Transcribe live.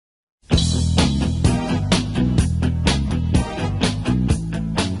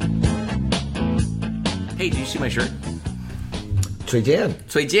Hey, did you see my shirt? Cui Jian.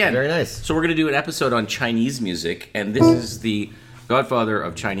 Cui Jian. Very nice. So we're going to do an episode on Chinese music, and this is the godfather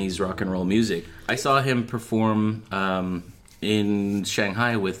of Chinese rock and roll music. I saw him perform in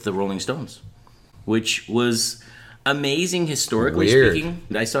Shanghai with the Rolling Stones, which was amazing historically speaking.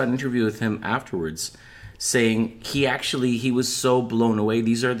 I saw an interview with him afterwards saying he was so blown away.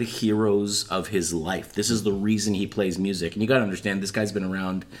 These are the heroes of his life. This is the reason he plays music. And you got to understand, this guy's been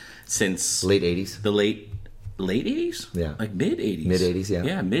around since... Late 80s. The late 80s? Yeah. Like mid 80s. Mid 80s, yeah.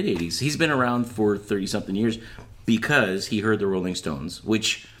 Yeah, mid 80s. He's been around for 30-something years because he heard the Rolling Stones,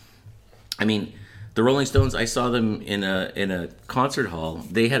 which, I mean, the Rolling Stones, I saw them in a concert hall.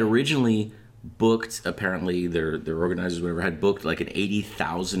 They had originally booked, apparently, their organizers, whatever, had booked like an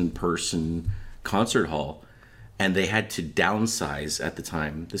 80,000 person concert hall, and they had to downsize at the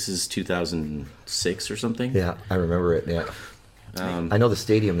time. This is 2006 or something. Yeah, I remember it, yeah. I know the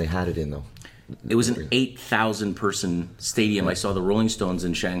stadium they had it in, though. It was an 8,000 person stadium. I saw the Rolling Stones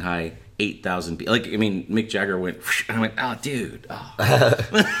in Shanghai, 8,000 people. Like, I mean, Mick Jagger went, and I went, oh, dude. Oh.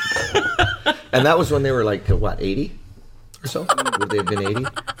 And that was when they were like, what, 80 or so? Would they have been 80?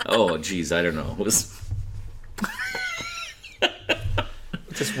 Oh, geez, I don't know. It was...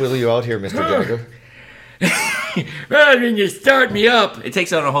 Just wheel you out here, Mr. Jagger. Rather than you start me up. It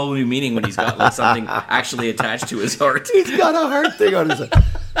takes on a whole new meaning when he's got like something actually attached to his heart. He's got a heart thing on his head.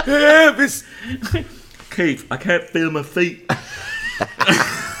 Keith, I can't feel my feet.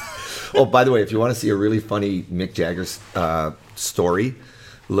 Oh, by the way, if you want to see a really funny Mick Jagger story,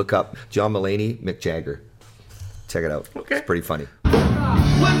 look up John Mulaney, Mick Jagger. Check it out. Okay. It's pretty funny.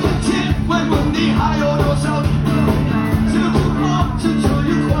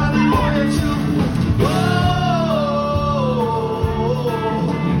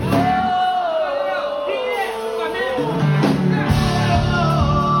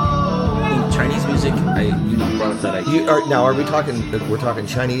 Chinese music, you brought up that idea. Now, are we talking? We're talking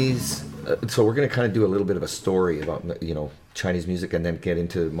Chinese. So we're going to kind of do a little bit of a story about Chinese music, and then get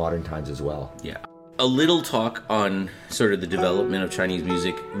into modern times as well. Yeah. A little talk on sort of the development of Chinese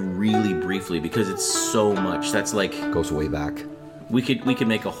music, really briefly, because it's so much. That's like Goes way back. we could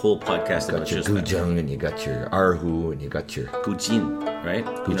make a whole podcast about Got your just that. Guzheng, and you got your Erhu, and you got your Gujin, right?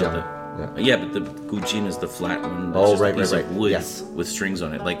 Guzheng. Yeah, but the Gujin is the flat one. Oh, just right, a piece right, of wood yes. with strings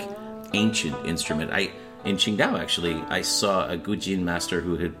on it, like ancient instrument. In Qingdao, actually, I saw a Gujin master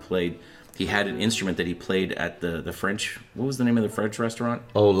who had played. He had an instrument that he played at the French. What was the name of the French restaurant?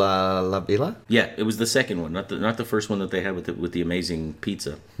 Oh, La Villa? Yeah, it was the second one, not the first one that they had with the amazing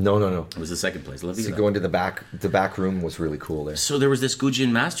pizza. No. It was the second place. La So Villa. go into the back room was really cool there. So there was this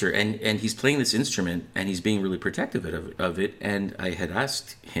Gujin master, and he's playing this instrument, and he's being really protective of it. And I had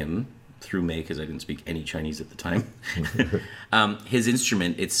asked him through May, because I didn't speak any Chinese at the time. His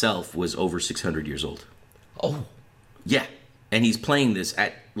instrument itself was over 600 years old. Oh, Yeah, and he's playing this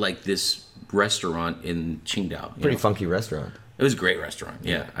at like this restaurant in Qingdao. pretty funky restaurant. It was a great restaurant.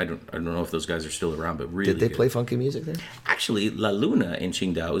 Yeah, I don't know if those guys are still around, but really. Did they good. play funky music there? Actually, La Luna in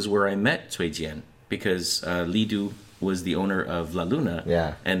Qingdao is where I met Cui Jian, because Li Du was the owner of La Luna.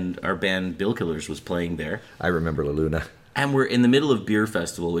 Yeah. And our band Bill Killers was playing there. I remember La Luna. And we're in the middle of beer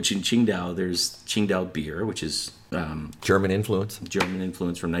festival, which in Qingdao, there's Qingdao beer, which is German influence. German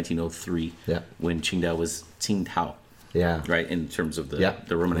influence from 1903. Yeah. When Qingdao was Qingdao, Yeah. right, in terms of the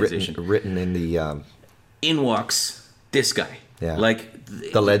The romanization. Written in the In walks this guy. Yeah. Like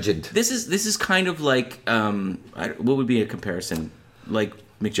the legend. This is kind of like what would be a comparison? Like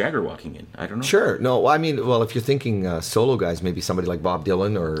Mick Jagger walking in. I don't know. Sure. No, I mean, well, if you're thinking solo guys, maybe somebody like Bob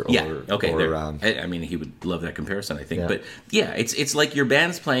Dylan or Okay. or, I mean, he would love that comparison, I think. Yeah. But yeah, it's like your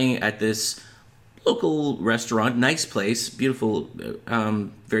band's playing at this local restaurant, nice place, beautiful,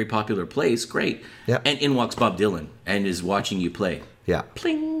 very popular place, great. Yeah. And in walks Bob Dylan and is watching you play. yeah.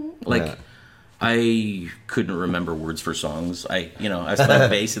 Pling. Like, Yeah. I couldn't remember words for songs. I was playing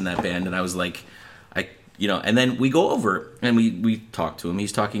bass in that band, and I was like, and then we go over and we talk to him.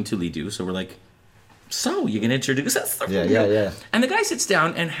 He's talking to Li Du, so we're like, so you can introduce us? Yeah. And the guy sits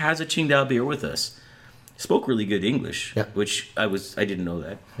down and has a Qingdao beer with us. Spoke really good English, Yeah. which I didn't know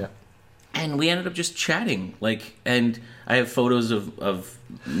that. Yeah. And we ended up just chatting, and I have photos of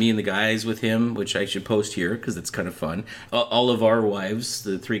me and the guys with him, which I should post here because it's kind of fun. All of our wives,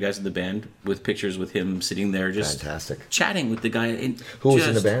 the three guys in the band, with pictures with him sitting there, just Fantastic. chatting with the guy. And Who was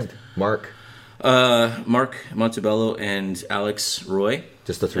in the band? Mark. Mark Montebello and Alex Roy.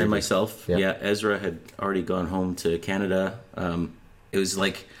 Just the three and of you. myself. Yeah. Yeah, Ezra had already gone home to Canada. It was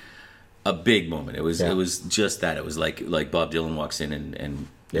like a big moment. It was just that. It was like Bob Dylan walks in and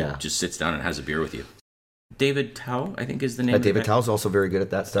Yeah. just sits down and has a beer with you. David Tao, I think, is the name. David Tao's also very good at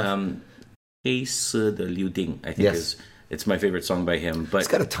that stuff. 黑色的柳丁, I think Yes. it's my favorite song by him. But He's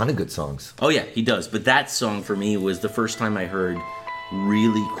got a ton of good songs. oh yeah, he does. But that song for me was the first time I heard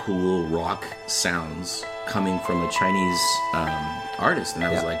really cool rock sounds coming from a Chinese artist, and I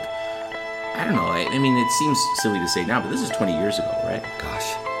was like, I don't know. I mean, it seems silly to say now, but this is 20 years ago, right?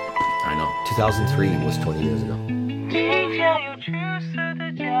 Gosh, I know. 2003 was 20 years ago. 地下有橘色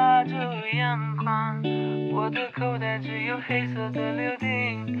的加州阳光，我的口袋只有黑色的柳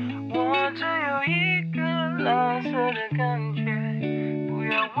丁，我只有一个蓝色的感觉，不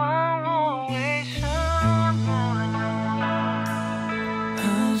要问我为什么。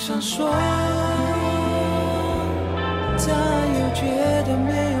很想说，但又觉得没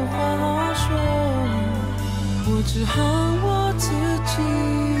有话好说，我只恨我自己。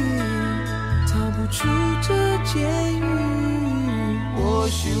逃不出这监狱，或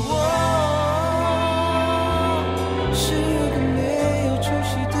许我是个没有出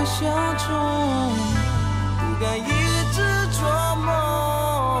息的小虫，不敢一直做梦，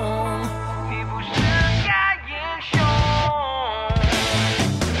比不上个英雄。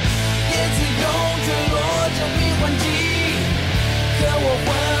叶子用坠落着迷幻剂，可我昏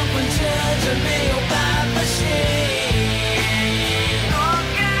昏沉沉没有办法醒。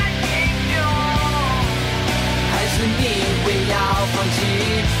你会要放弃，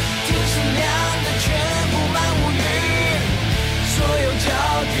天是亮的，全布满乌云，所有焦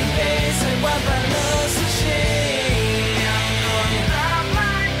距被塞完反了死心。做你浪漫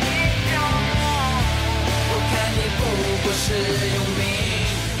英雄，我看你不过是用命，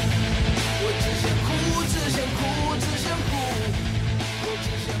我只想哭，只想哭，只想哭，我只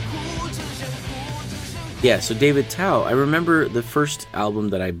想哭，只想哭，只想哭。Yeah, so David Tao, I remember the first album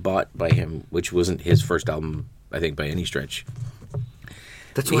that I bought by him, which wasn't his first album, I think, by any stretch.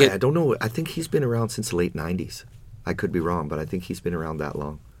 That's why I don't know. I think he's been around since the late 90s. I could be wrong, but I think he's been around that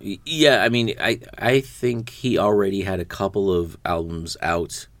long. Yeah, I mean, I think he already had a couple of albums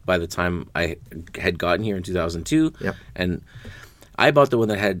out by the time I had gotten here in 2002. Yep. And I bought the one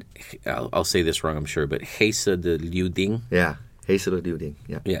that had, I'll say this wrong, I'm sure, but Heisa de Liu Ding. Yeah, Heisa de Liu Ding.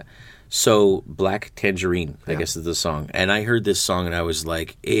 Yeah. Yeah. So, Black Tangerine, I Yeah. guess is the song. And I heard this song and I was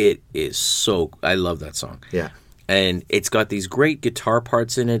like, it is so, I love that song. Yeah. And it's got these great guitar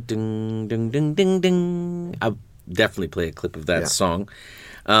parts in it. Ding, ding, ding, ding, ding. I'll definitely play a clip of that song.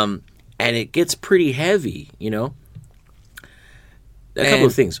 And it gets pretty heavy, you know? A couple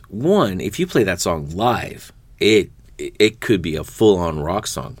of things. One, if you play that song live, it could be a full-on rock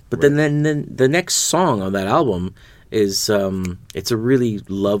song. But then the next song on that album is it's a really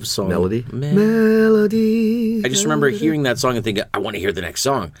love song. Melody. Melody. I just remember hearing that song and thinking, I want to hear the next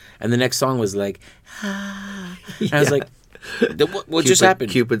song. And the next song was like, ah. And I was like, what just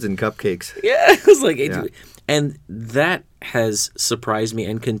happened? Cupids and cupcakes. Yeah, I was like, and that has surprised me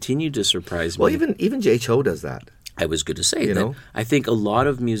and continued to surprise me. Well, even Jay Cho does that. I was going to say You that. know? I think a lot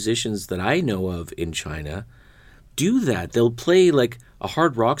of musicians that I know of in China do that. They'll play like a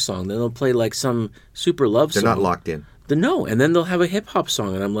hard rock song, then they'll play like some super love song. They're not locked in. No, and then they'll have a hip hop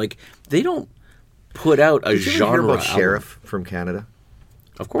song, and I'm like, they don't put out a Did you ever genre hear about album. Sheriff from Canada?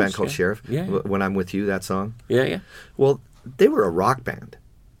 Of course, A band called yeah. Sheriff? Yeah, yeah. When I'm With You, that song? Yeah. Well, they were a rock band.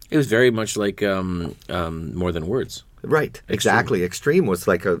 It was very much like More Than Words. Right, exactly. Extreme was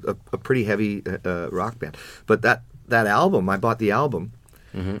like a pretty heavy rock band. But that album, I bought the album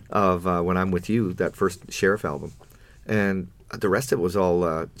of When I'm With You, that first Sheriff album. And the rest of it was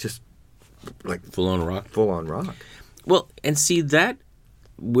all just like Full-on rock. full-on rock. Well, and see, that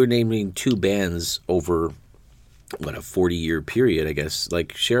we're naming two bands over, what, a 40-year period, I guess.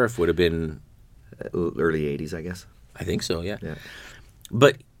 Like, Sheriff would have been... Early 80s, I guess. I think so, yeah. Yeah.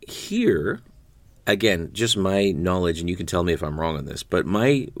 But here, again, just my knowledge, and you can tell me if I'm wrong on this, but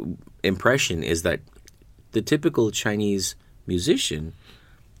my impression is that the typical Chinese musician,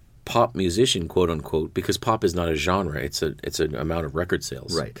 pop musician, quote unquote, because pop is not a genre, it's an amount of record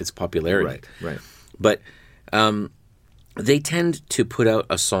sales. Right. It's popularity. Right. But they tend to put out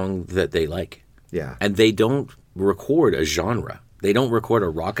a song that they like. Yeah. And they don't record a genre. They don't record a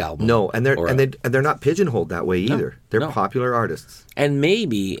rock album. No, and or they're not pigeonholed that way either. They're popular artists. And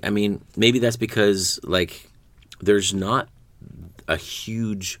maybe that's because, like, there's not a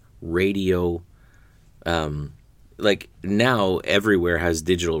huge radio, like, now everywhere has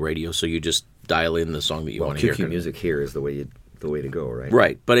digital radio, so you just dial in the song that you want to hear. QQ Music here is the way to go, right?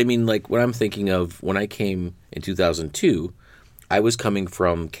 Right. But I mean, like, what I'm thinking of, when I came in 2002, I was coming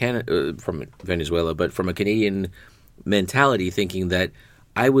from from Venezuela, but from a Canadian mentality, thinking that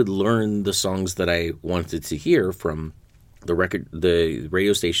I would learn the songs that I wanted to hear from the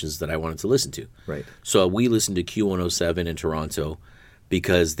radio stations that I wanted to listen to. Right. So we listened to Q107 in Toronto,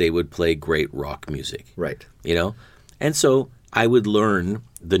 because they would play great rock music. Right. You know? And so I would learn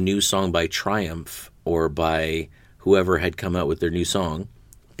the new song by Triumph or by whoever had come out with their new song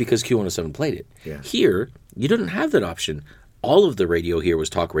because Q107 played it. Yeah. Here, you didn't have that option. All of the radio here was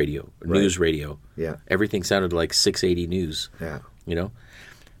talk radio, news radio. Yeah. Everything sounded like 680 news. Yeah. You know?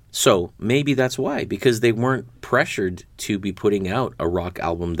 So maybe that's why, because they weren't pressured to be putting out a rock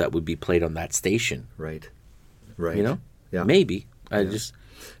album that would be played on that station. Right. Right. You know? Yeah. Maybe.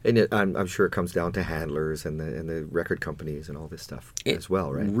 And I'm sure it comes down to handlers and the record companies and all this stuff as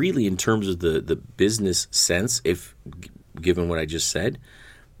well, right? Really, in terms of the business sense, if given what I just said,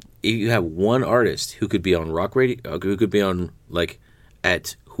 if you have one artist who could be on rock radio, who could be on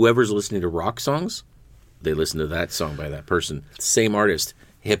at whoever's listening to rock songs, they listen to that song by that person. Same artist,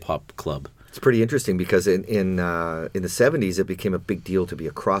 hip hop club. It's pretty interesting because in the 70s it became a big deal to be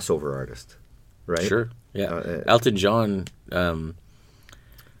a crossover artist, right? Sure, yeah. Elton John.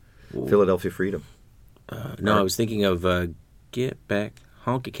 Philadelphia Freedom. No, I was thinking of Get Back,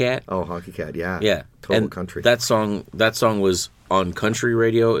 Honky Cat. Oh, Honky Cat, yeah. Yeah. Total and country. That song was on country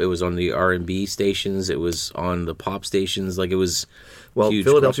radio. It was on the R&B stations. It was on the pop stations. It was huge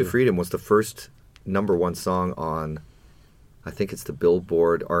Philadelphia crossover. Freedom was the first #1 song on, I think it's the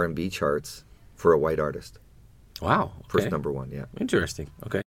Billboard R&B charts for a white artist. Wow. Okay. First #1, yeah. Interesting.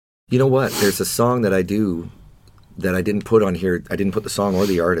 Okay. You know what? There's a song that I do that I didn't put on here. I didn't put the song or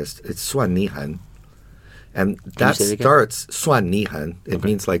the artist. It's Suan Nihan. And that say it again? starts Suan Nihan. It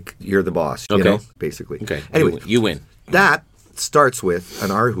means you're the boss, you know, basically. Okay. Anyway, You win. that starts with an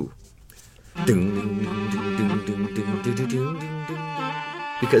arhu. Ding, ding, ding, ding, ding, ding, ding, ding, ding.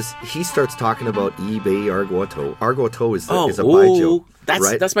 Because he starts talking about eBay Argoto. Argoto is a baijiu.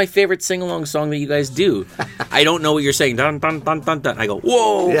 That's my favorite sing-along song that you guys do. I don't know what you're saying. Dun, dun, dun, dun, dun. I go,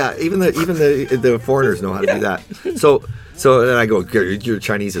 whoa. Yeah, even the foreigners know how to do that. So then I go, your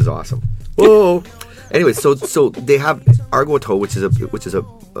Chinese is awesome. Whoa. Anyway, so they have Argoto, which is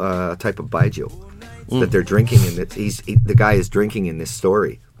a type of baijiu that they're drinking, and the guy is drinking in this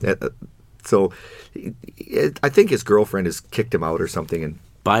story. So I think his girlfriend has kicked him out or something. And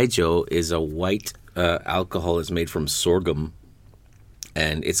Baijiu is a white alcohol. It's made from sorghum,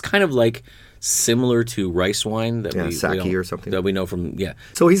 and it's kind of similar to rice wine that sake or something that we know from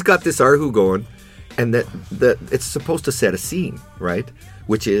So he's got this arhu going, and that it's supposed to set a scene, right?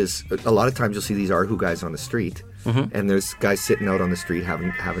 Which is a lot of times you'll see these arhu guys on the street, and there's guys sitting out on the street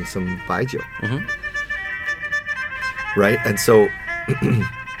having some baijiu, right? And so.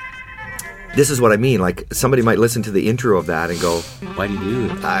 This is what I mean. Somebody might listen to the intro of that and go, why do you do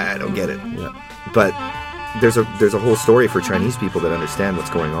that? I don't get it. Yeah. But there's a whole story for Chinese people that understand what's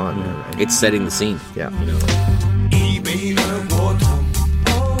going on there, right? It's setting the scene. Yeah. You know? 一杯二锅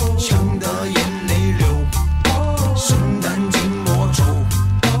头，呛得眼泪流。生旦净末丑，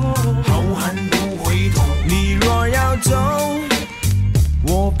好汉不回头。你若要走，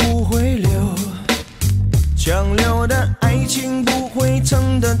我不会留。强留的爱情不会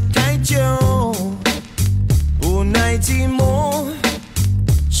撑得太久，无奈寂寞，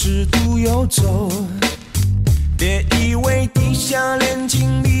尺度游走。别以为地下恋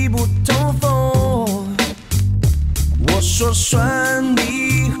情密不透风。我说算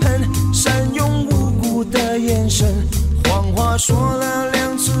你狠，善用无辜的眼神，谎话说了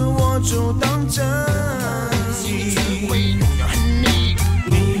2次我就当真。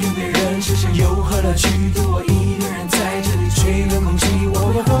你跟别人之间又何乐趣？独我一个人在这里吹冷空气，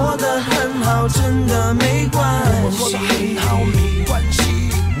我会活得很好，真的没关系。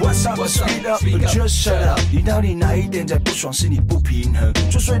What's up, speed up, just shut up。 你到底哪一点在不爽，是你不平衡？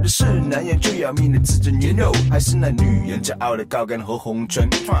作祟的是男人就要命的自尊严柔，还是那女人骄傲的高干和红唇？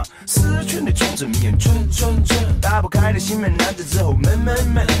思圈的装着迷人春，打不开的心门，拿着之后闷。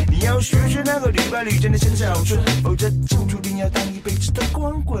你要学那个屡败屡战的陈小春，否则就注定要当一辈子的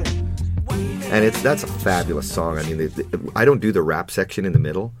光棍。And that's a fabulous song. I mean, I don't do the rap section in the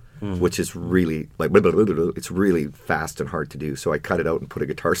middle, which is really it's really fast and hard to do. So I cut it out and put a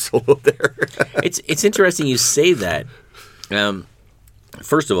guitar solo there. It's interesting you say that.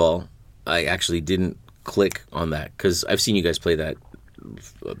 First of all, I actually didn't click on that because I've seen you guys play that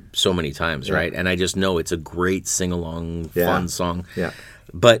so many times, right? And I just know it's a great sing-along, fun song. Yeah.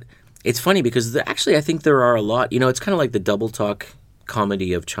 But it's funny because actually I think there are a lot. It's kind of like the double talk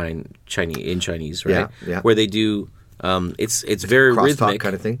comedy of Chinese, right? Yeah. Where they do. It's very crosstalk rhythmic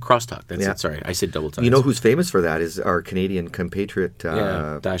kind of thing. Crosstalk. That's it. Sorry, I said double talk. You know who's famous for that is our Canadian compatriot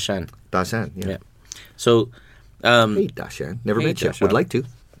Da Shan. Da Shan. Yeah. So. Hey, Da Shan. Never met you. Da Shan. Would like to.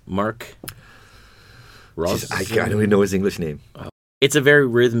 Mark. Ross. I don't even know his English name. It's a very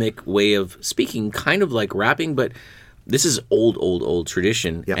rhythmic way of speaking, kind of like rapping, but this is old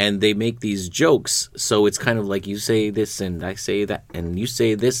tradition, Yep. and they make these jokes. So it's kind of like you say this and I say that, and you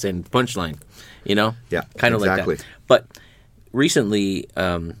say this and punchline, Yeah, kind of exactly. like that. But recently,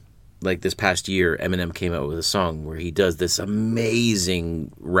 like this past year, Eminem came out with a song where he does this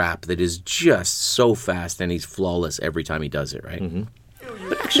amazing rap that is just so fast, and he's flawless every time he does it, right? Mm-hmm.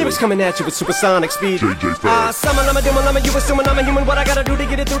 Lyrics coming at you with supersonic speed. Summon, you assuming I'm a human. What I gotta do to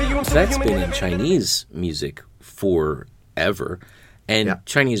get it through to you? I'm That's superhuman. been in Chinese music forever, and Yeah.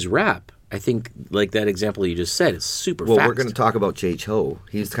 Chinese rap. I think, like that example you just said, is super Well, fast. we're going to talk about Jay Cho.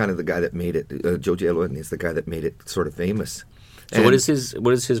 He's kind of the guy that made it. Zhou Jielun is the guy that made it sort of famous. So what is his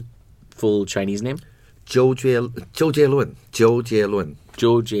full Chinese name? Zhou Jielun. Zhou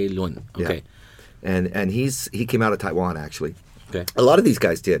Jielun. Okay. And he came out of Taiwan actually. Okay. A lot of these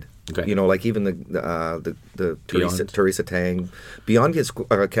guys did. Okay. Like even the Teresa Tang. Beyond is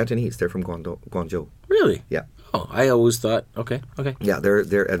Cantonese. They're from Guangzhou. Really? Yeah. Oh, I always thought. Okay. Yeah,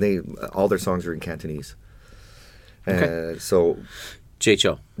 they're and they all their songs are in Cantonese. Okay. So Jay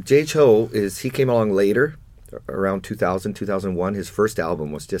Cho. Jay Cho he came along later, around 2000, 2001. His first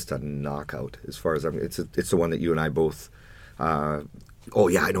album was just a knockout. As far as it's the one that you and I both. Oh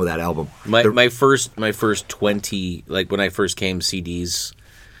yeah, I know that album. My first 20, like when I first came CDs,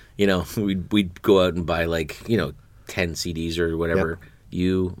 we'd go out and buy 10 CDs or whatever. Yep.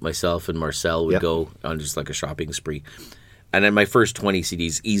 You, myself, and Marcel would Yep. go on just like a shopping spree. And then my first 20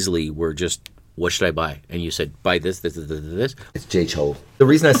 CDs easily were just, what should I buy? And you said, buy this. It's Jay Cho. The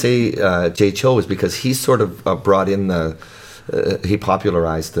reason I say Jay Cho is because he sort of brought in he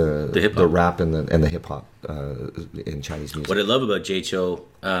popularized the hip-hop. the rap and the hip hop in Chinese music. What I love about Jay Cho,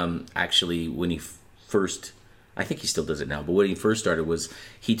 actually, when he first, I think he still does it now, but when he first started was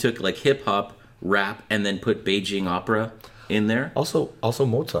he took like hip hop, rap, and then put Beijing opera in there. Also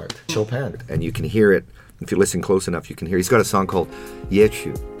Mozart, Chopin, and you can hear it if you listen close enough. You can hear. He's got a song called Ye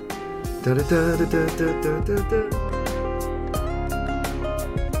Chu. Da da da da da da da da.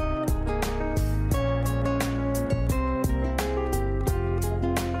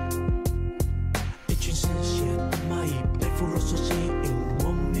 一群嗜血的蚂蚁被腐肉所吸引，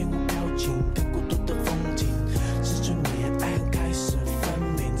我面无表情，看孤独的风景。失去你，爱恨开始分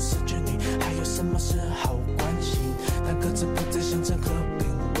明。失去你，还有什么是好关心？当各自不再想着和平，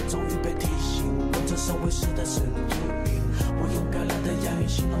我终于被提醒，用这首为时的是注音。我用漂亮的押韵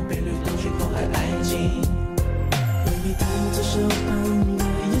形容被掠夺，虚空和爱情。为你弹这首棒的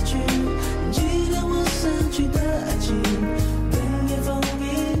夜曲，纪念我逝去的爱情。跟夜风一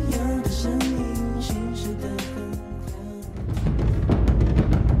样的声音，心事的狠狠。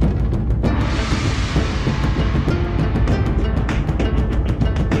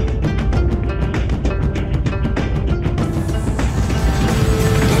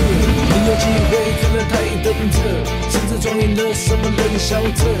你有机会看了太多的甚至装赢了什么人小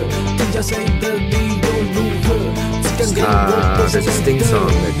测，定下谁的理由如何？只敢给我 There's a Sting song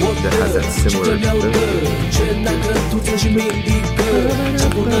that has that similar. 却那个突出去每一个强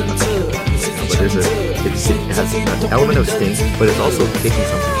不忍者， But it has an element of Sting, but it's also taking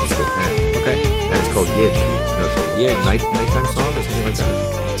something from Chopin. Okay. And it's called Ye Chu. Ye Chu. Nighttime song or something like that.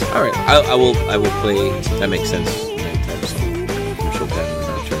 All right, I will play. That makes sense. Nighttime song from Chopin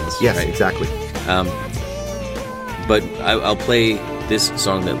Nocturnes. Yes, right? exactly. But I'll play this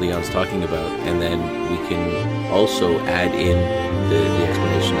song that Leon's talking about, and then we can also add in the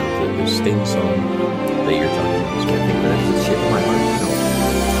explanation of the Sting song that you're talking about. I think that's the shape of my heart. No.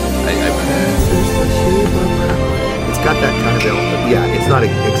 It's got that kind of element. Yeah, it's not an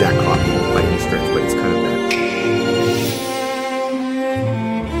exact copy by any stretch, but it's kind of that.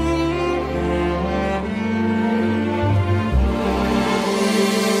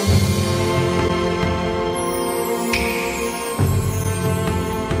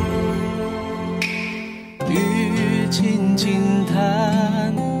 雨轻轻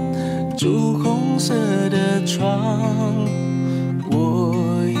弹，朱红色的窗，我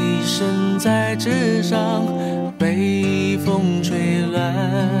一身在纸上，被风吹乱。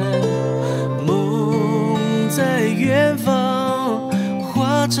梦在远方，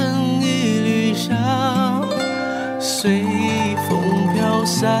化成一缕香，随风飘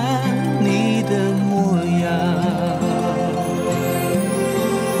散你的模样。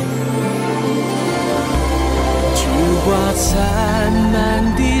花残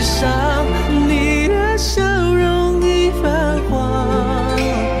满地上，你的笑容已泛黄。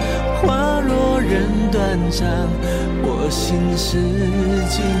花若人断肠，我心事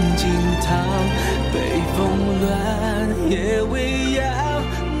静静躺。北风乱，夜未央，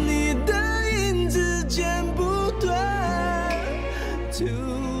你的影子剪不断，徒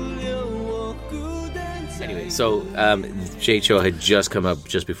留我孤单在。Anyway, so Jay Cho had just come up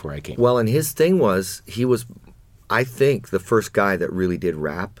just before I came. Well, and his thing was he was, I think, the first guy that really did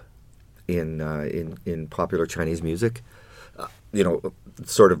rap in popular Chinese music.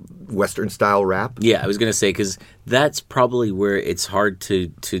 Sort of Western style rap. Yeah, I was gonna say because that's probably where it's hard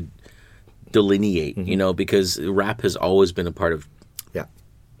to delineate, because rap has always been a part of. Yeah,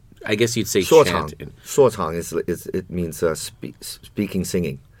 I guess you'd say Shuotang. chant. Shuotang is it means speaking,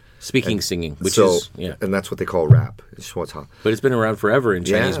 singing. Speaking, singing, which So, is and that's what they call rap. Shuotang. But it's been around forever in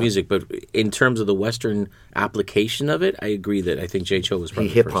Chinese Yeah. music. But in terms of the Western application of it, I agree that I think Jay Cho was He probably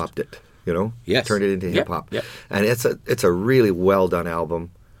the hip first. hopped it. Yes. Turned it into Yep, hip hop. yep. And it's a really well done album.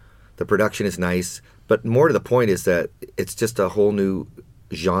 The production is nice, but more to the point is that it's just a whole new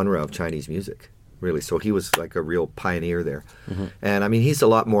genre of Chinese music, really. So he was like a real pioneer there. Mm-hmm. And I mean, he's a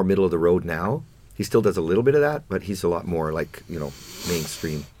lot more middle of the road now. He still does a little bit of that, but he's a lot more like,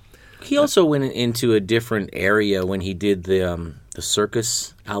 mainstream. He also went into a different area when he did the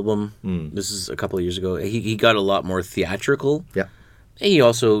Circus album. This is a couple of years ago. He got a lot more theatrical. Yeah. He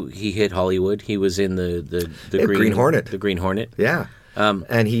hit Hollywood. He was in the Green Hornet. The Green Hornet. Yeah.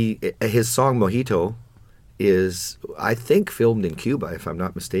 And his song Mojito is, I think, filmed in Cuba, if I'm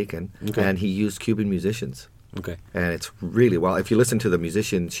not mistaken. Okay. And he used Cuban musicians. Okay. And it's really well. If you listen to the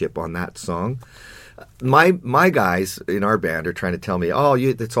musicianship on that song, my guys in our band are trying to tell me,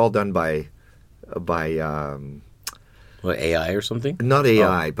 it's all done by What, AI or something? not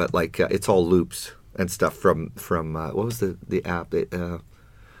AI, but like it's all loops and stuff from what was the app?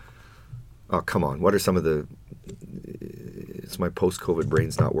 Oh, come on! What are some of the? It's my post-COVID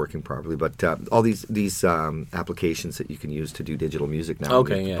brain's not working properly, but all these applications that you can use to do digital music now.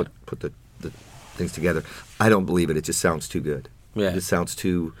 Okay, you yeah. Put the things together. I don't believe it. It just sounds too good. Yeah. It just sounds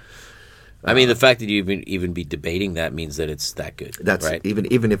too. I mean, the fact that you even be debating that means that it's that good. That's right.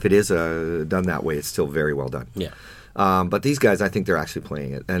 even if it is done that way, it's still very well done. Yeah. But these guys, I think they're actually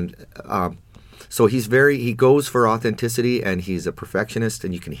playing it, and so he goes for authenticity, and he's a perfectionist,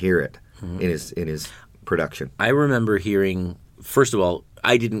 and you can hear it in his production. I remember hearing. First of all,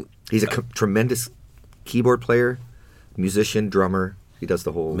 I didn't. He's a tremendous keyboard player, musician, drummer. He does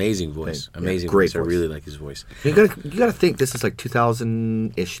the whole Amazing voice. thing. Amazing great voice. I really like his voice. You gotta think this is like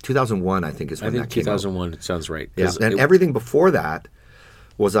 2000-ish, 2001, I think is when I think that came out. 2001 sounds right. Yeah, 'Cause and everything before that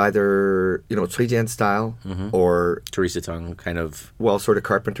was either Cui Jian style or Teresa Tong kind of. sort of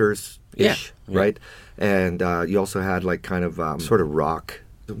Carpenters ish, Yeah, yeah. right? And you also had like kind of sort of rock,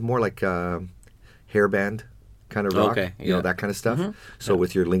 more like hair band kind of rock, Okay, yeah. that kind of stuff. So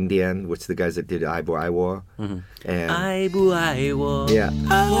with your Ling Dian, which the guys that did Ai Bo Ai Wo, and I bu ai wo. yeah,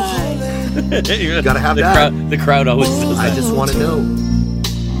 you gotta have that. The crowd always does I that. just want to know.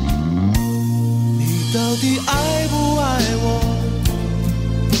 你到底爱不爱我？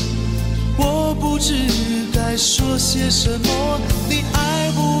我不知该说些什么。你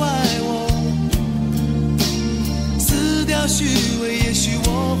爱不爱我？撕掉虚伪，也许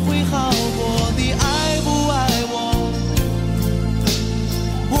我会好过。你爱不爱我？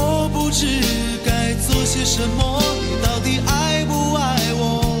我不知该做些什么。你到底爱不爱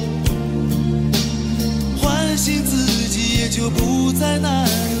我？唤醒自己，也就不再难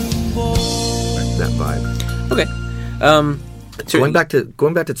过。 That vibe. Okay. Going back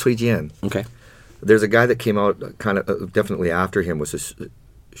to Cui Jian, Okay. there's a guy that came out kind of definitely after him was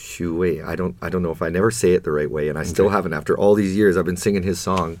Xu Wei. I don't know if I never say it the right way, and I still haven't. After all these years, I've been singing his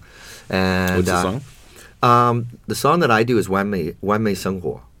song. And What's the song? The song that I do is Wan Mei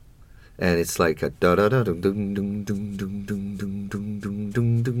Senghuo, and it's like a da da da dum dum dum dum dum dum dum dum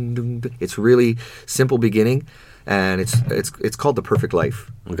dum dum dum. It's really simple beginning, and it's called The Perfect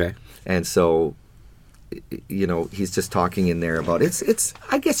Life. Okay. And so, he's just talking in there about it's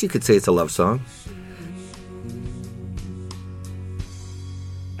I guess you could say it's a love song.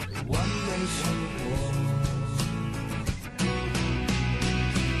 完美生活，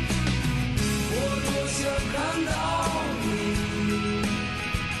我多想看到你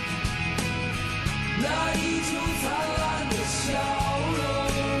那依旧灿烂的笑容，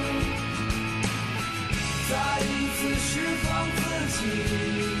再一次释放自己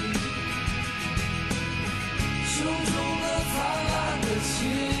胸中的灿烂的情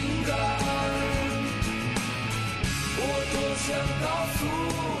感，我多想告诉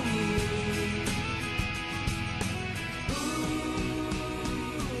你。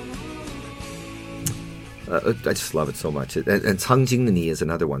 I just love it so much. And Cang Jing de Ni is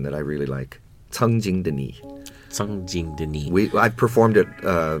another one that I really like. Cang Jing de Ni. Cang Jing de Ni. I performed it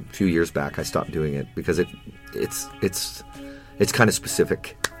a few years back. I stopped doing it because it's kind of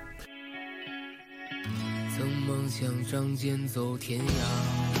specific. 曾梦想仗剑走天涯，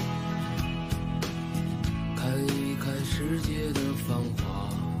世界的繁华。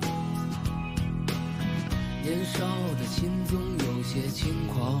年少的心总有些轻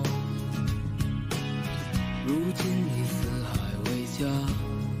狂，如今已四海为家。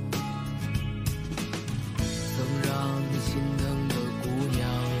曾让你心疼的姑娘，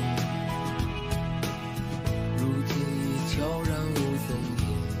如今已悄然无踪影。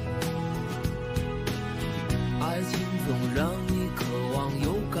爱情总让你渴望又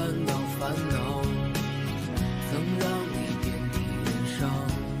感到烦恼，曾让你遍体鳞伤。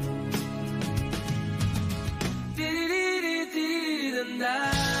滴滴滴滴滴等待，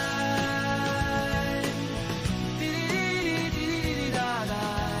滴滴滴滴滴滴滴哒哒，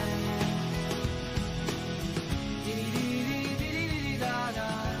滴滴滴滴滴滴哒哒。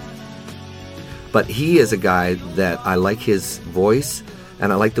But he is a guy that I like his voice,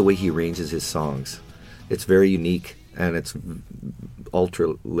 and I like the way he arranges his songs. It's very unique, and it's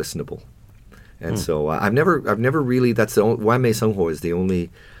ultra listenable. And so I've never really. That's the only, 完美生活 is the only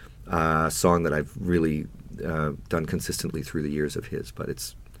song that I've really done consistently through the years of his. But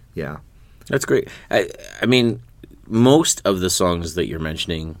it's That's great. I mean, most of the songs that you're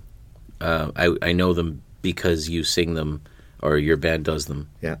mentioning, I know them because you sing them or your band does them.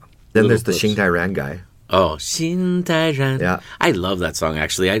 yeah. Then there's the clips. Xing Tairan guy. Oh, 心太然. Yeah. I love that song,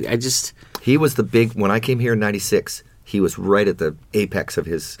 actually. I just... He was the big, when I came here in 96, he was right at the apex of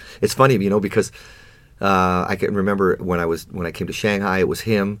his, it's funny, because I can remember when I came to Shanghai, it was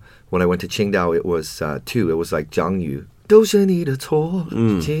him. When I went to Qingdao, it was two. It was like Zhang Yu. 都是你的错，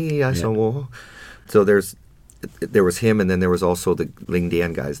请爱上我. So there was him, and then there was also the Ling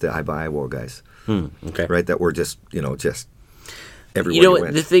Dian guys, the I Buy War guys. Okay. Right, that were just everywhere You know you what?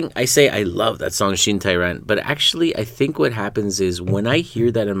 went. The thing, I say I love that song, Shin Tairan, but actually I think what happens is when I hear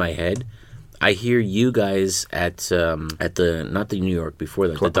that in my head, I hear you guys at the, not the New York, before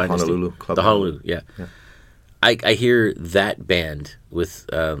that, Club the Dynasty. Honolulu. Club the Honolulu. Honolulu, yeah. I hear that band with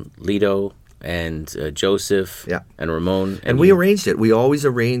Lido and Joseph and Ramon. And we arranged it. We always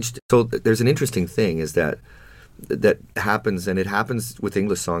arranged. So there's an interesting thing is that happens, and it happens with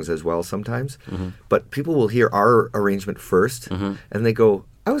English songs as well sometimes. But people will hear our arrangement first, and they go,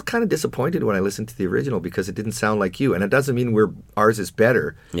 I was kind of disappointed when I listened to the original because it didn't sound like you. And it doesn't mean ours is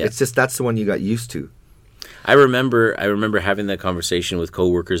better. Yeah. It's just that's the one you got used to. I remember having that conversation with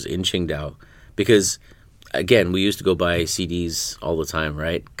coworkers in Qingdao because, again, we used to go buy CDs all the time,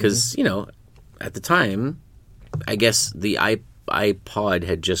 right? Because, at the time, I guess the iPod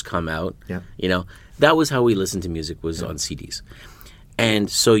had just come out. Yeah. That was how we listened to music, was on CDs. And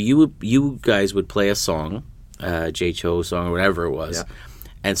so you guys would play a song, J Cho song or whatever it was. Yeah.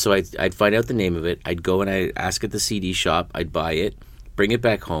 And so I'd find out the name of it. I'd go and I'd ask at the CD shop. I'd buy it, bring it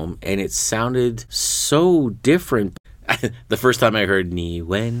back home, and it sounded so different. The first time I heard 你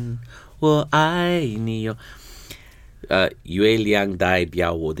问我爱你哟, 月亮代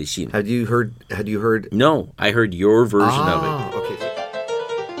表我的心. Had you heard? No, I heard your version of it. Okay.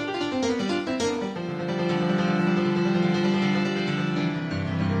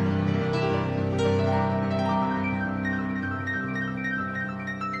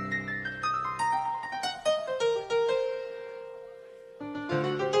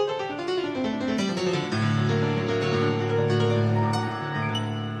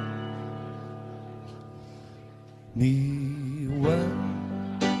你问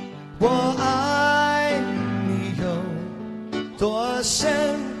我爱你有多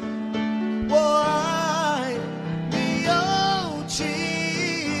深，我爱你有几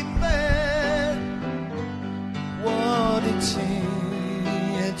分，我的情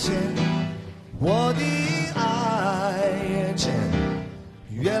也真，我的爱也真，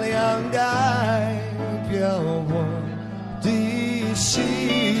月亮代表我的心。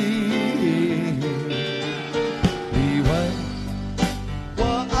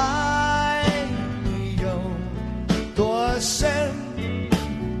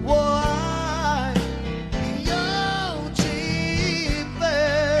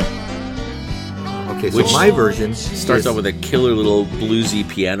Okay, so Which my version starts out with a killer little bluesy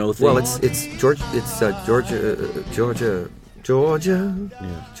piano thing. Well, it's Georgia. It's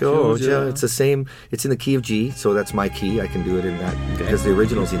the same. It's in the key of G, so that's my key. I can do it in that because the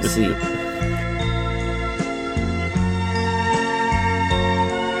original's in C.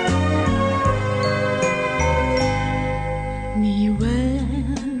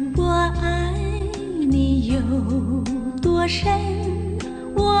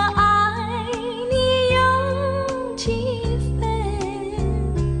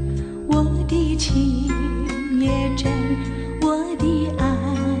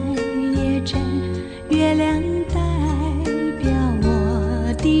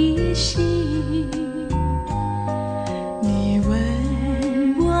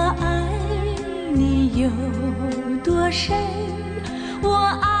 深，我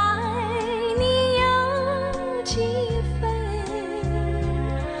爱你有几分？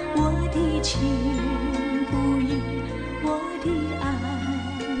我的情不移，我的爱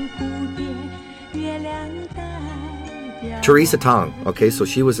不变，月亮代表。 Teresa Tong. Okay, so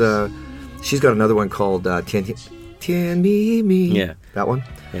she's got another one called Tian Mi Mi. Yeah. That one?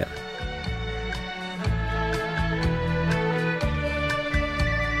 Yeah.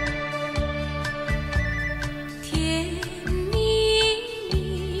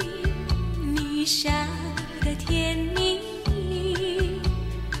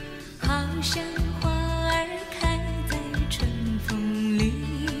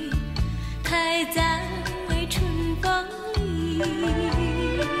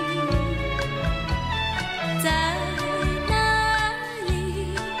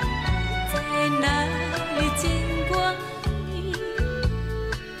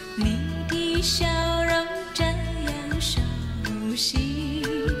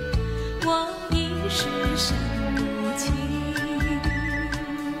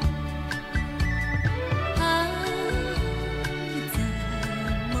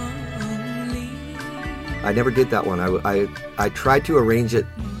 I never did that one. I tried to arrange it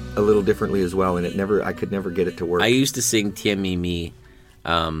a little differently as well, and I could never get it to work. I used to sing Tian Mi Mi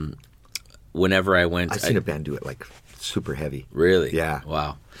whenever I went. I've seen a band do it like super heavy. Really? Yeah.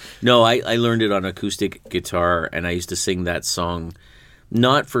 Wow. No, I learned it on acoustic guitar, and I used to sing that song,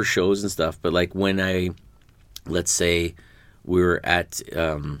 not for shows and stuff, but like when let's say we were at,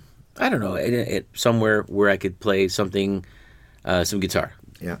 I don't know, somewhere where I could play something, some guitar.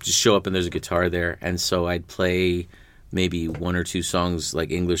 Yeah. Just show up and there's a guitar there. And so I'd play maybe one or two songs, like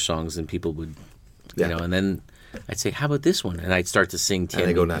English songs, and people would, you know, and then I'd say, how about this one? And I'd start to sing Tian And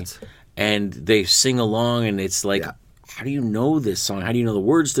they Mi go Mi. nuts. And they sing along, and it's like, how do you know this song? How do you know the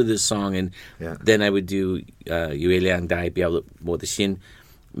words to this song? And then I would do Yue Liang Dai Biao Mo De Xin.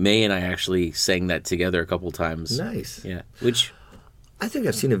 May and I actually sang that together a couple times. Nice. Yeah. Which I think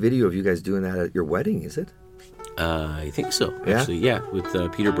I've seen a video of you guys doing that at your wedding, is it? I think so. Yeah? Actually, yeah. With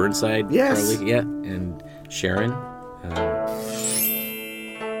Peter Burnside. Yes. Probably, yeah. And Sharon.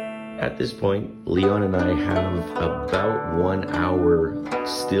 At this point, Leon and I have about 1 hour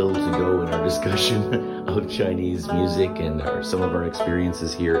still to go in our discussion of Chinese music and some of our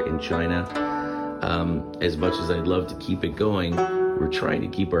experiences here in China. As much as I'd love to keep it going, we're trying to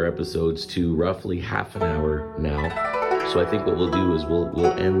keep our episodes to roughly half an hour now. So I think what we'll do is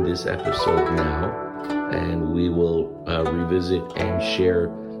we'll end this episode now, and we will revisit and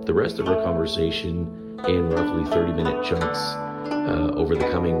share the rest of our conversation in roughly 30-minute chunks over the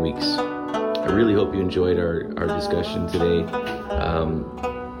coming weeks. I really hope you enjoyed our discussion today.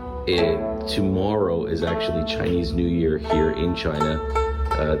 Tomorrow is actually Chinese New Year here in China,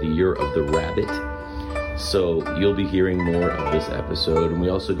 the Year of the Rabbit. So you'll be hearing more of this episode, and we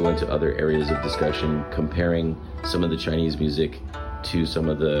also go into other areas of discussion, comparing some of the Chinese music to some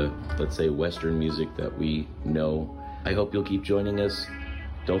of the, let's say, Western music that we know. I hope you'll keep joining us.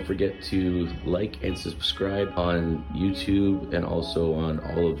 Don't forget to like and subscribe on YouTube and also on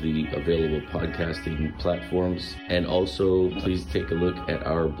all of the available podcasting platforms. And also, please take a look at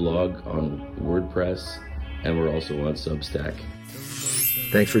our blog on WordPress, and we're also on Substack.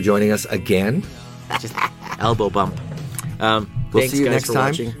 Thanks for joining us again. Just elbow bump. We'll Thanks, see you guys, next for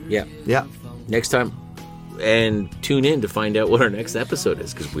time. watching. Yeah. Yeah. Next time. And tune in to find out what our next episode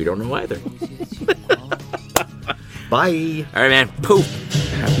is, because we don't know either. Bye. All right, man. Poof.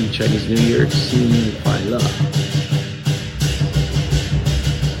 Happy Chinese New Year. 新年快乐.